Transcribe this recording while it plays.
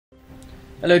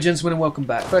Hello gentlemen and welcome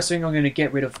back. First thing, I'm going to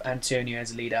get rid of Antonio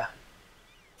as leader.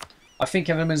 I think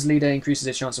having him as leader increases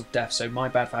his chance of death, so my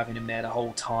bad for having him there the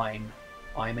whole time.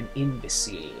 I'm an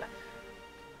imbecile.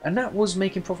 And that was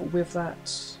making profit with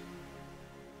that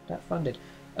funded.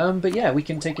 But yeah, we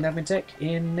can take an admin tech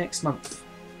in next month.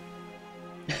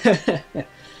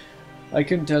 I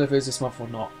couldn't tell if it was this month or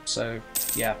not, so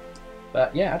yeah.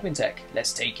 But yeah, admin tech.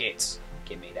 Let's take it.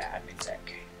 Give me that admin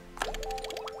tech.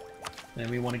 Then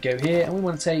we want to go here, and we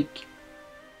want to take...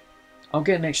 I'll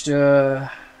get an extra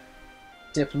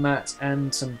diplomat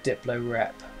and some diplo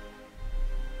rep.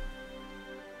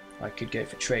 I could go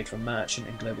for trade for merchant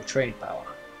and global trade power.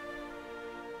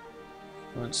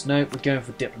 Once, no, we're going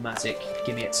for diplomatic.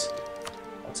 Give me it.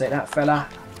 I'll take that fella.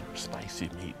 Spicy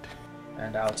meat.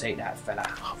 And I'll take that fella.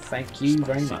 Thank you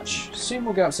very much. Soon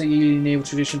we'll go up to the naval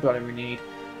tradition, but I don't really need...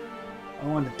 I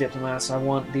want the diplomats, I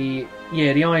want the...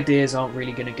 Yeah, the ideas aren't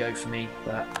really going to go for me,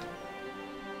 but...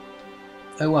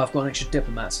 Oh well, I've got an extra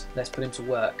diplomat. Let's put him to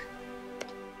work.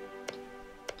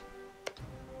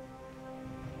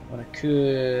 Well, I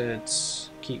could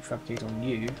keep fabricating on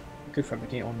you. I could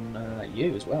fabricate on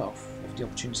you as well, if the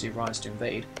opportunity arises to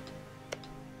invade.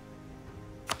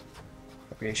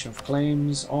 Fabrication of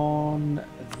claims on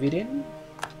Vidin.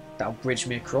 That'll bridge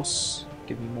me across,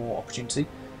 give me more opportunity.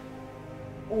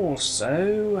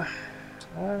 Also,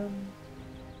 I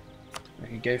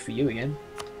can go for you again.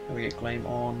 We get claim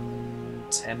on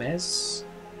Temez.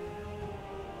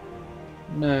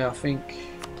 No, I think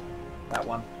that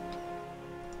one.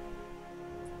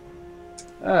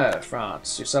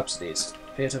 France, your subsidies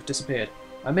appear to have disappeared.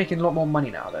 I'm making a lot more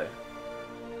money now, though.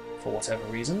 For whatever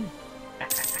reason.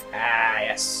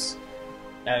 Yes.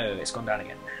 No, it's gone down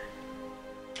again.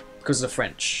 Because of the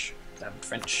French. Damn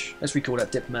French. Let's recall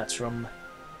that diplomats from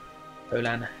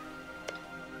Poland.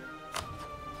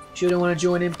 Sure don't want to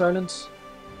join in Poland?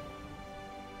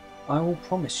 I will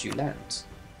promise you land.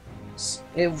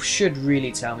 It should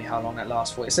really tell me how long that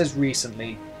lasts for. It says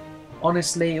recently.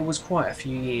 Honestly, it was quite a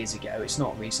few years ago. It's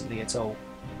not recently at all.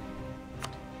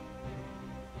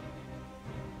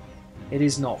 It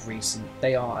is not recent.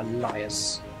 They are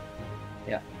liars.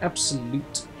 They are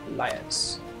absolute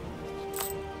liars.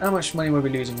 How much money were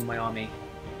we losing with my army?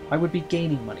 I would be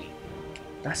gaining money.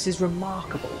 That is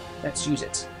remarkable. Let's use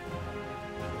it.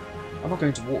 I'm not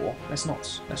going to war. Let's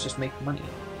not. Let's just make money.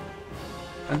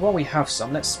 And while we have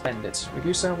some, let's spend it.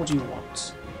 Ragusa, what do you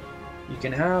want? You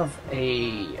can have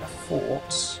a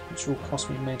fort, which will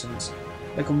cost me maintenance.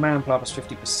 Local manpower plus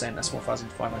 50%. That's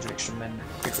 1,500 extra men.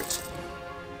 Go for it.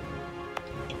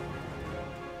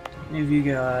 Any of you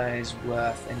guys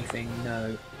worth anything?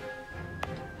 No.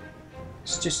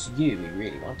 It's just you we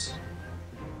really want.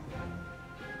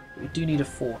 We do need a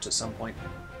fort at some point.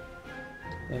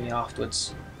 Maybe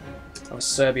afterwards. Have a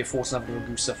Serbia fort and have a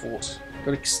Ragusa fort.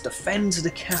 Got to defend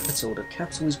the capital. The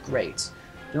capital is great.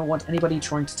 I don't want anybody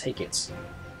trying to take it.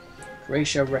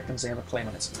 Croatia reckons they have a claim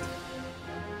on it.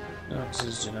 No, this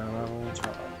is general. I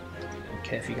don't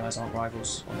care if you guys aren't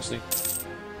rivals, honestly.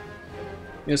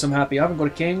 Yes, I'm happy. I haven't got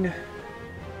a king.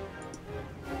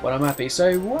 But I'm happy.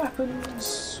 So what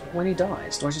happens when he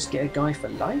dies? Do I just get a guy for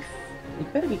life? He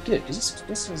better be good, because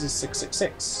this was a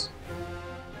 666.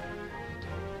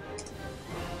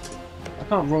 I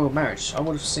can't royal marriage. I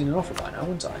would have seen an offer by now,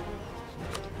 wouldn't I?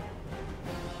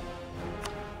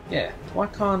 Yeah. Why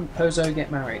can't Pozo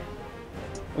get married?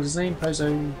 What's his name?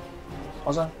 Pozo...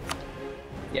 Pozza?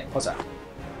 Yeah, Pozza.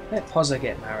 Let Pozza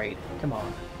get married. Come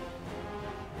on.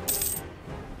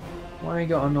 Why you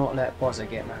gotta not let Pozza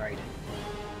get married?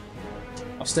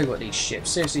 I've still got these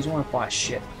ships. Seriously, do you want to buy a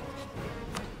ship?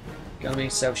 Gonna be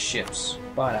sell ships.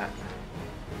 Buy that.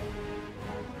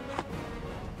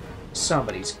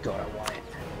 Somebody's gotta want it.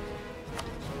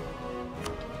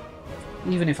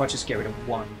 Even if I just get rid of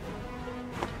one.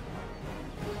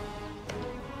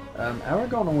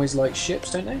 Aragon always likes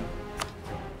ships, don't they?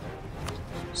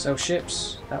 Sell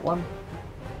ships. That one.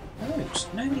 No,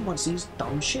 nobody wants these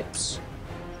dumb ships.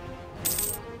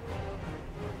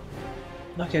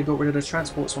 Lucky I got rid of the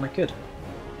transports when I could.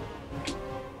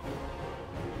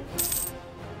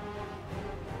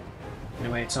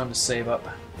 Anyway, time to save up.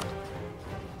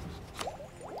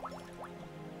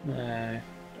 No.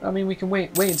 I mean, we can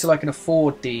wait until I can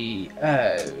afford the... Oh,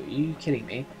 are you kidding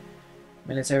me?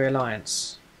 Military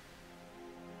alliance.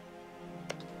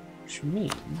 Which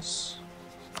means...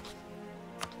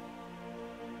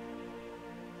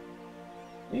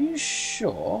 Are you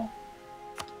sure?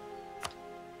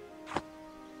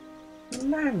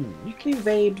 Land, you can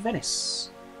invade Venice.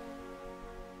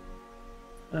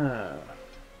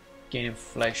 Gain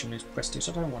inflation, lose prestige.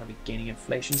 I don't want to be gaining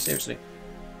inflation, seriously.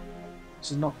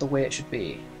 This is not the way it should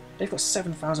be. They've got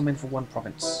 7,000 men for one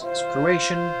province. It's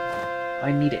Croatian.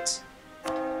 I need it.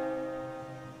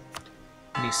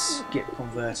 Please skip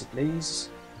converted, please.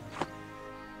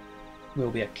 We'll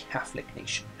be a Catholic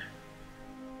nation.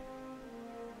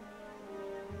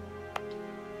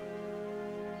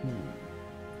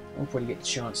 I'll probably get the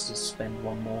chance to spend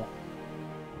one more.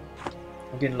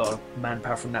 I'm getting a lot of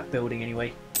manpower from that building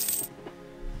anyway.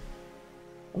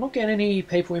 I'm not getting any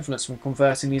papal influence from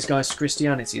converting these guys to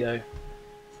Christianity though.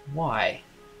 Why?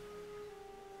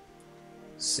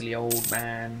 Silly old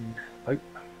man Pope.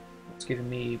 What's giving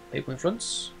me papal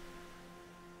influence?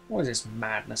 What is this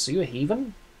madness? Are you a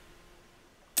heathen?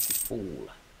 Fool.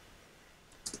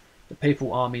 The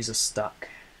papal armies are stuck.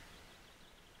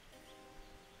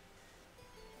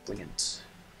 Brilliant.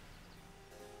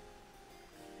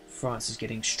 France is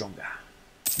getting stronger.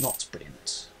 Not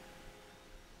brilliant.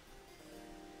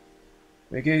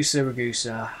 Ragusa,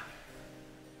 Ragusa.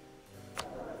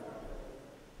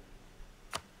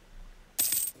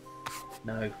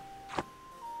 No.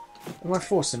 Am I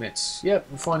force limits? Yep,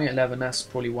 I'm finally at 11. That's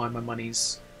probably why my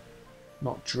money's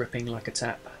not dripping like a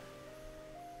tap.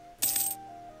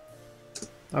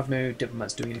 I've no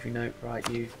diplomats doing anything. No, right,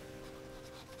 you.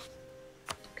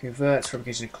 Convert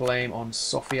fabrication of claim on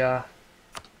Sofia.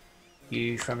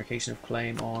 You fabrication of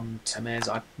claim on Tamez.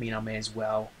 I mean, I may as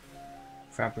well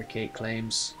fabricate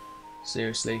claims.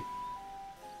 Seriously.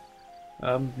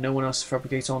 No one else to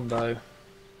fabricate on though.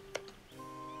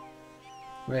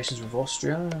 Relations with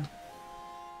Austria.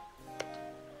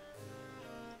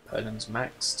 Poland's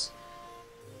maxed.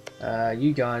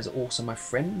 You guys are also my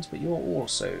friends, but you're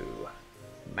also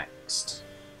maxed.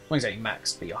 Not exactly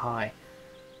maxed, but you're high.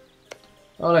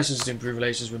 Oh, let's just improve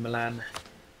relations with Milan.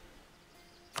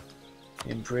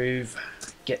 Improve.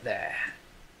 Get there.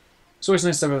 It's always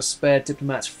nice to have a spare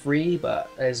diplomats free, but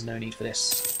there's no need for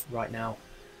this right now.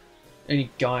 The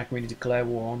only guy I can really declare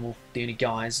war on, well, the only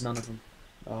guys, none of them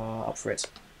are up for it.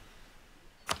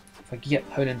 If I can get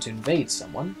Poland to invade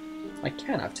someone, I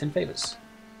can have 10 favours.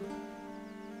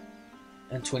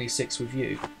 And 26 with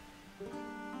you.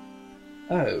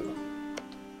 Oh.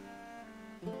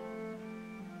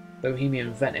 Bohemia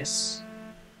and Venice.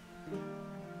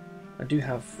 I do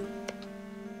have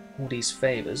all these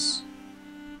favours.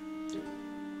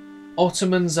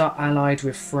 Ottomans are allied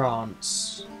with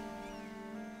France.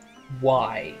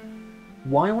 Why?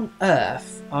 Why on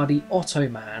earth are the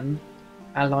Ottoman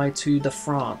allied to the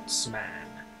France man?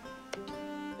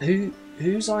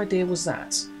 Whose idea was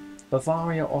that?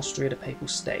 Bavaria, Austria, the Papal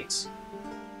States.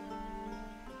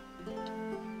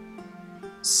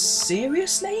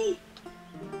 Seriously?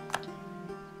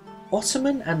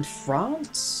 Ottoman and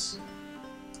France?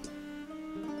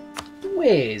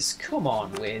 Wiz, come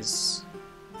on, Wiz.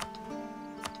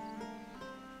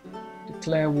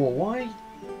 Declare war. Why?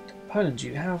 Poland,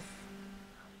 you have...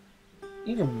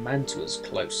 Even Mantua's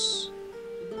close.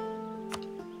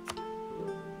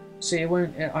 See, it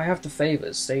won't... I have the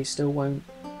favours. They still won't...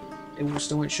 It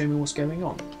still won't show me what's going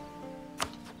on.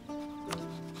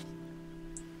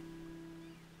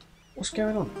 What's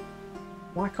going on?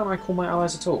 Why can't I call my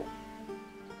allies at all?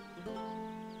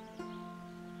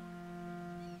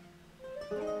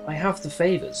 I have the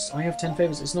favours. I have 10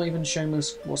 favours. It's not even showing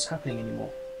us what's happening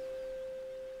anymore.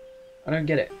 I don't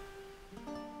get it.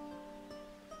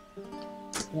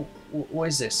 What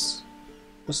is this?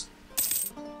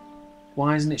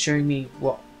 Why isn't it showing me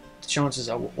what the chances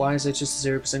are? Why is it just a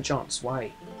 0% chance?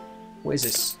 Why? What is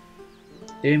this?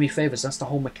 Doing me favours. That's the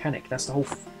whole mechanic. That's the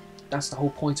whole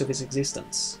point of its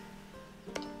existence.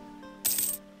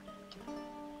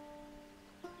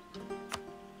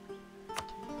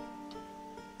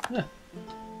 Huh.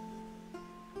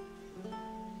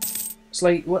 It's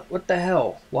like, what the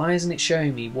hell? Why isn't it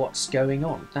showing me what's going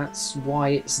on? That's why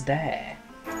it's there.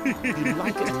 You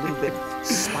like it a little bit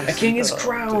spicy. A king is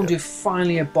crowned. You've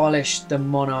finally abolished the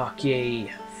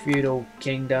monarchy. Feudal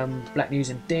kingdom. Black news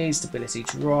indeed. Stability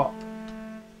drop.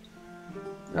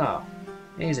 Oh,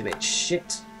 here's a bit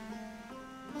shit.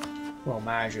 Well,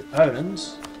 marriage with Poland.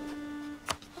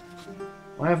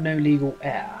 I have no legal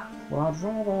heir. Well, I'd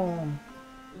rather...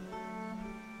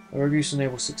 A Ragusa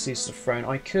noble succeeds to the throne.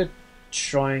 I could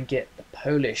try and get the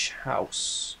Polish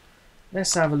house.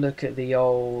 Let's have a look at the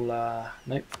old...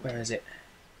 nope, where is it?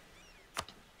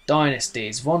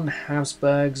 Dynasties. Von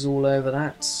Habsburg's all over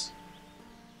that.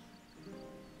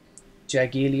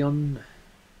 Jagiellon.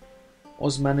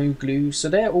 Osmanoglu. So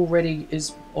there already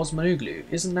is Osmanoglu.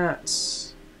 Isn't that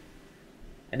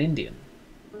an Indian?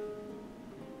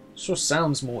 Sure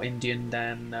sounds more Indian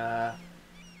than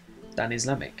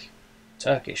Islamic.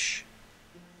 Turkish.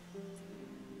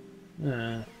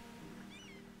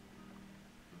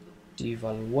 Do de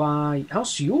Valois.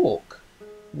 House York.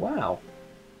 Wow.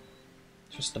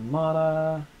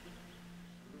 Trastamara.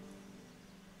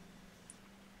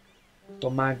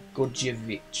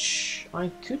 Domagojevic. I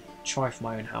could try for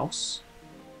my own house.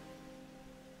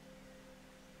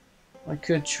 I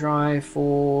could try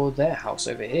for their house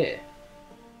over here.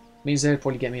 Means they'd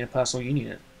probably get me in a personal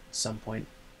union at some point.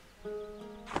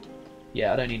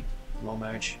 Yeah, I don't need long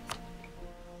marriage.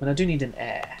 But I do need an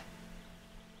heir.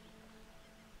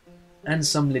 And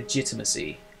some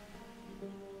legitimacy.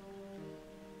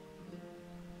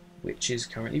 Which is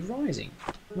currently rising.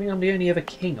 I mean, I'm the only ever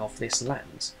king of this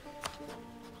land.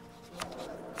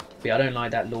 But yeah, I don't like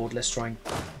that lord. Let's try and...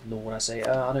 Lord, I say.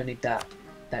 I don't need that.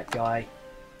 That guy.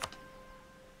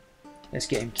 Let's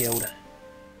get him killed.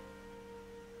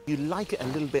 You like it a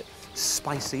little bit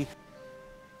spicy.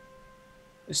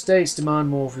 Estates demand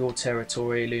more of your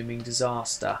territory. Looming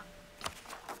disaster.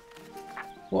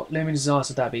 What looming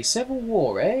disaster would that be? Civil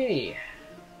War, eh?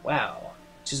 Wow.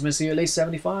 Legitimacy at least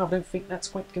 75. I don't think that's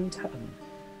quite going to happen.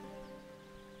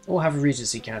 Or have a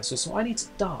regency cancel, so I need to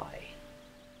die.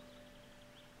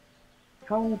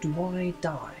 How do I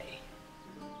die?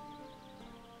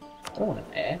 I don't want an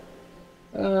heir.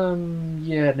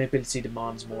 Yeah, nobility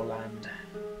demands more land.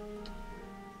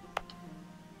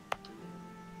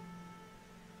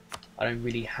 I don't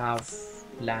really have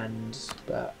land,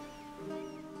 but...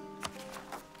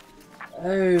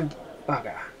 Oh,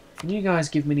 bugger. Can you guys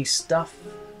give me any stuff?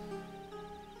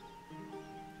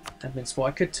 Admin support.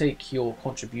 I could take your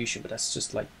contribution, but that's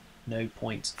just like no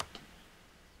point.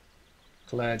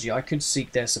 Clergy. I could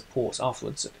seek their support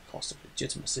afterwards at the cost of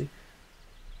legitimacy.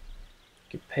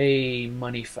 Could pay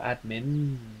money for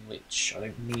admin, which I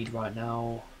don't need right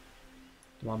now.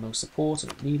 Demand more support, I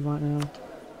don't need right now.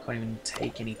 Can't even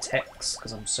take any techs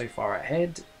because I'm so far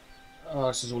ahead. Oh,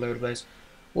 this is all over the place.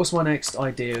 What's my next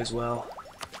idea as well?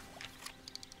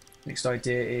 Next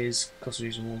idea is cost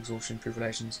reduction, war absorption, improve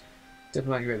relations.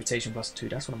 Diplomatic reputation +2,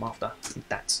 that's what I'm after. Need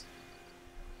that.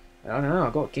 I don't know,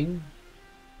 I've got a king.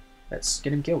 Let's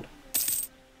get him killed.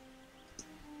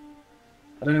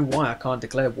 I don't know why I can't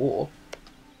declare war.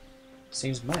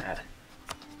 Seems mad.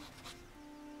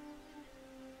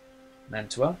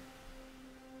 Mantua.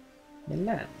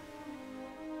 Milan.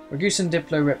 Ragusa and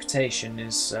Diplo reputation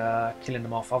is killing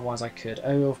them off, otherwise I could.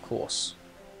 Oh, of course.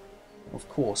 Of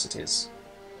course it is.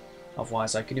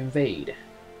 Otherwise I could invade.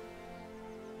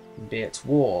 And be at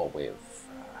war with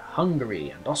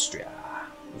Hungary and Austria.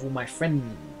 With all my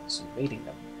friends invading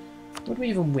them. Would we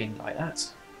even win like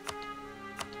that?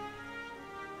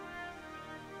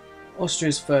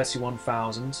 Austria's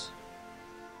 31,000.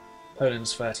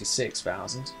 Poland's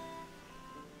 36,000.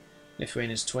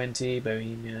 Lithuania's 20.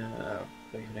 Bohemia.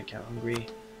 Bohemia don't count Hungary.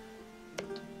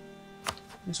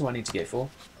 That's what I need to get for.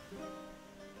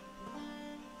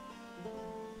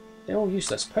 They're all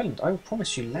useless. Poland, I will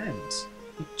promise you land.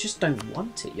 You just don't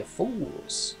want it, you're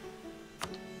fools.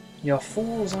 You're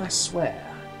fools, I swear.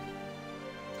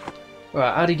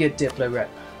 Right, how do you get Diplo rep?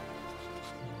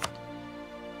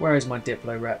 Where is my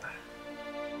Diplo rep?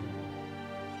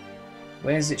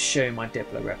 Where does it show my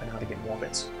Diplo rep and how to get more of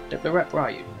it? Diplo rep, where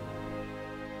are you?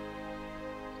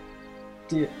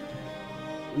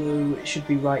 Diplo, it should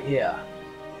be right here.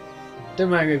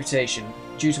 Diplomatic reputation,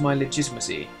 due to my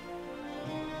legitimacy.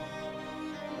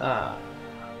 Ah.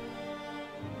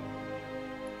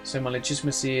 So my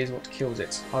legitimacy is what kills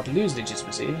it. I'd lose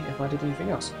legitimacy if I did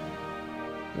anything else.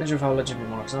 Measure of how legitimate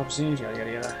monarchs are perceived, yada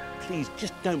yada yada. Please,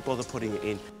 just don't bother putting it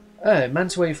in. Oh,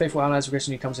 Mantua, your faithful allies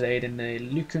requesting you come to the aid in the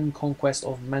Lucan conquest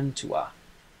of Mantua.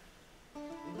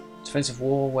 Defensive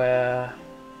war where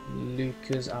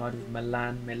Lucas allied with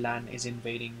Milan. Milan is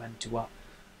invading Mantua.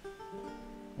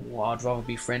 Well, I'd rather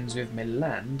be friends with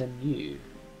Milan than you.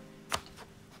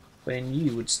 But then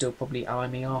you would still probably ally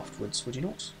me afterwards, would you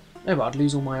not? No, but I'd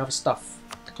lose all my other stuff.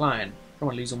 Decline. I don't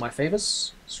want to lose all my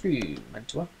favours. Screw you,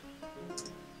 Mantua.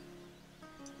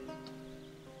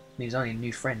 He's only a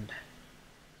new friend.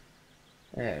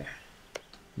 Oh. I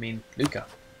mean, Luca.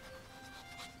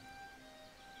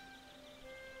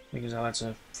 Because I like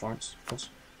to Florence, of course.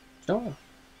 No.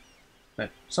 No.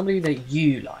 Somebody that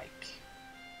you like.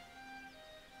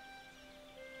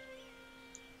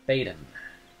 Baden.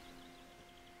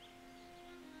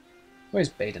 Where's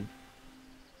Baden?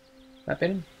 That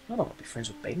Baden? I don't want to be friends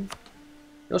with Baden.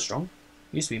 You're strong.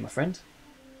 You used to be my friend.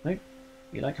 No,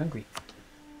 you like Hungary.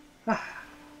 Ah,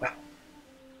 well.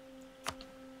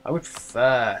 I would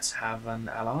prefer to have an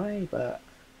ally, but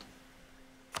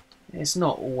it's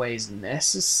not always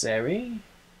necessary.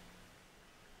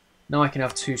 Now I can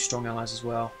have two strong allies as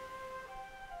well.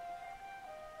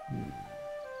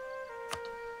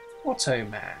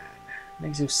 Ottoman.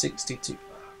 Negative 62.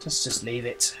 Let's just leave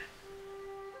it.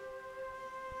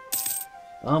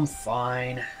 I'm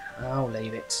fine. I'll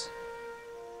leave it.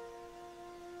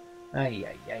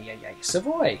 Ay.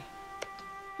 Savoy!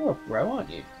 You're a bro, aren't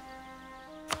you?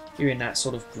 You're in that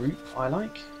sort of group I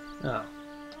like. Oh.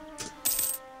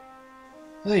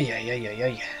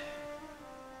 Ay.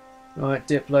 Right,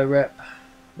 Diplo rep.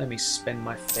 Let me spend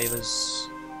my favours.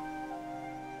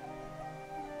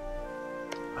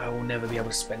 I will never be able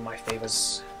to spend my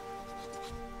favours.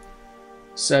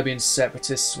 Serbian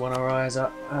separatists want to rise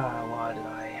up. Ah, why did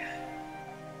I?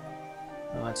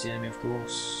 Oh, that's the enemy, of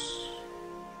course.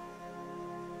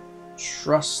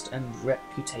 Trust and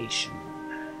reputation.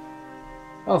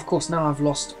 Oh, of course, now I've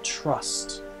lost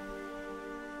trust.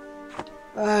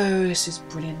 Oh, this is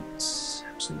brilliant.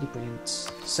 Absolutely brilliant.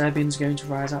 Serbians going to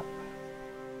rise up.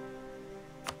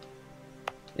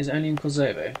 Is it only in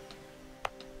Kosovo?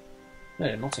 No,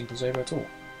 they're not in Kosovo at all.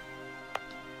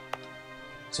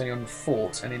 It's only on the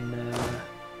fort and in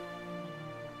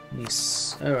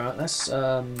Nice. Alright, let's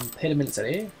pay the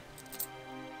military.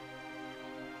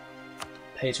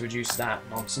 Pay to reduce that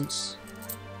nonsense.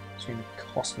 It's going to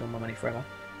cost me all my money forever.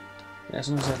 Yeah, it's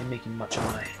not exactly making much of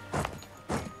my...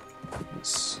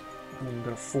 I haven't even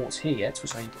got a fort here yet,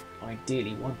 which I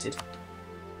ideally wanted.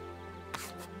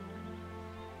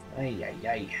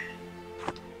 Ay.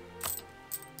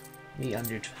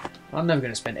 800. I'm never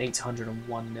going to spend 800 on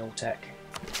one mil tech.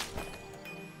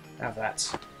 Have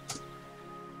that.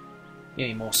 Give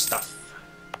me more stuff.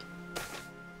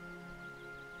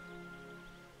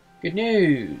 Good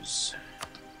news.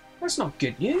 That's not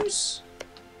good news.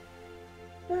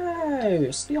 No,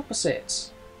 it's the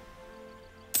opposite.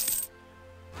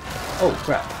 Oh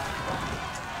crap.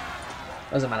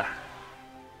 Doesn't matter.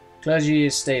 Clergy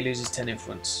estate loses 10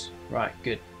 influence. Right,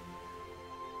 good.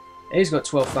 He's got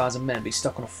 12,000 men, but he's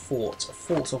stuck on a fort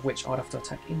of which I'd have to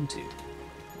attack into.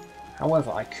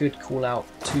 However, I could call out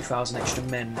 2,000 extra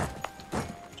men. Do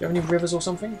you have any rivers or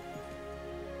something?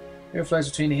 River flows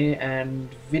between here and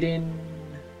Vidin,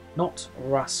 not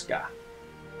Ruska.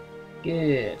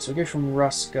 Good. So we go from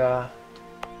Ruska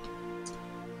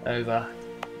over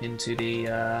into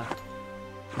the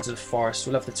forest.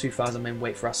 We'll have the 2,000 men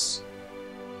wait for us.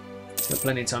 Got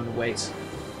plenty of time to wait.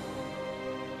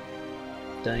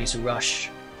 Don't need to rush.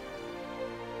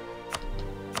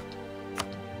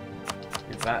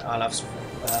 In fact, I'll have some,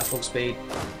 full speed.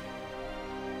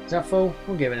 Is that full?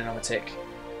 We'll give it another tick.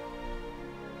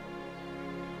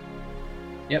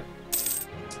 Yep.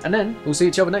 And then we'll see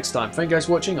each other next time. Thank you guys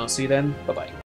for watching. I'll see you then. Bye bye.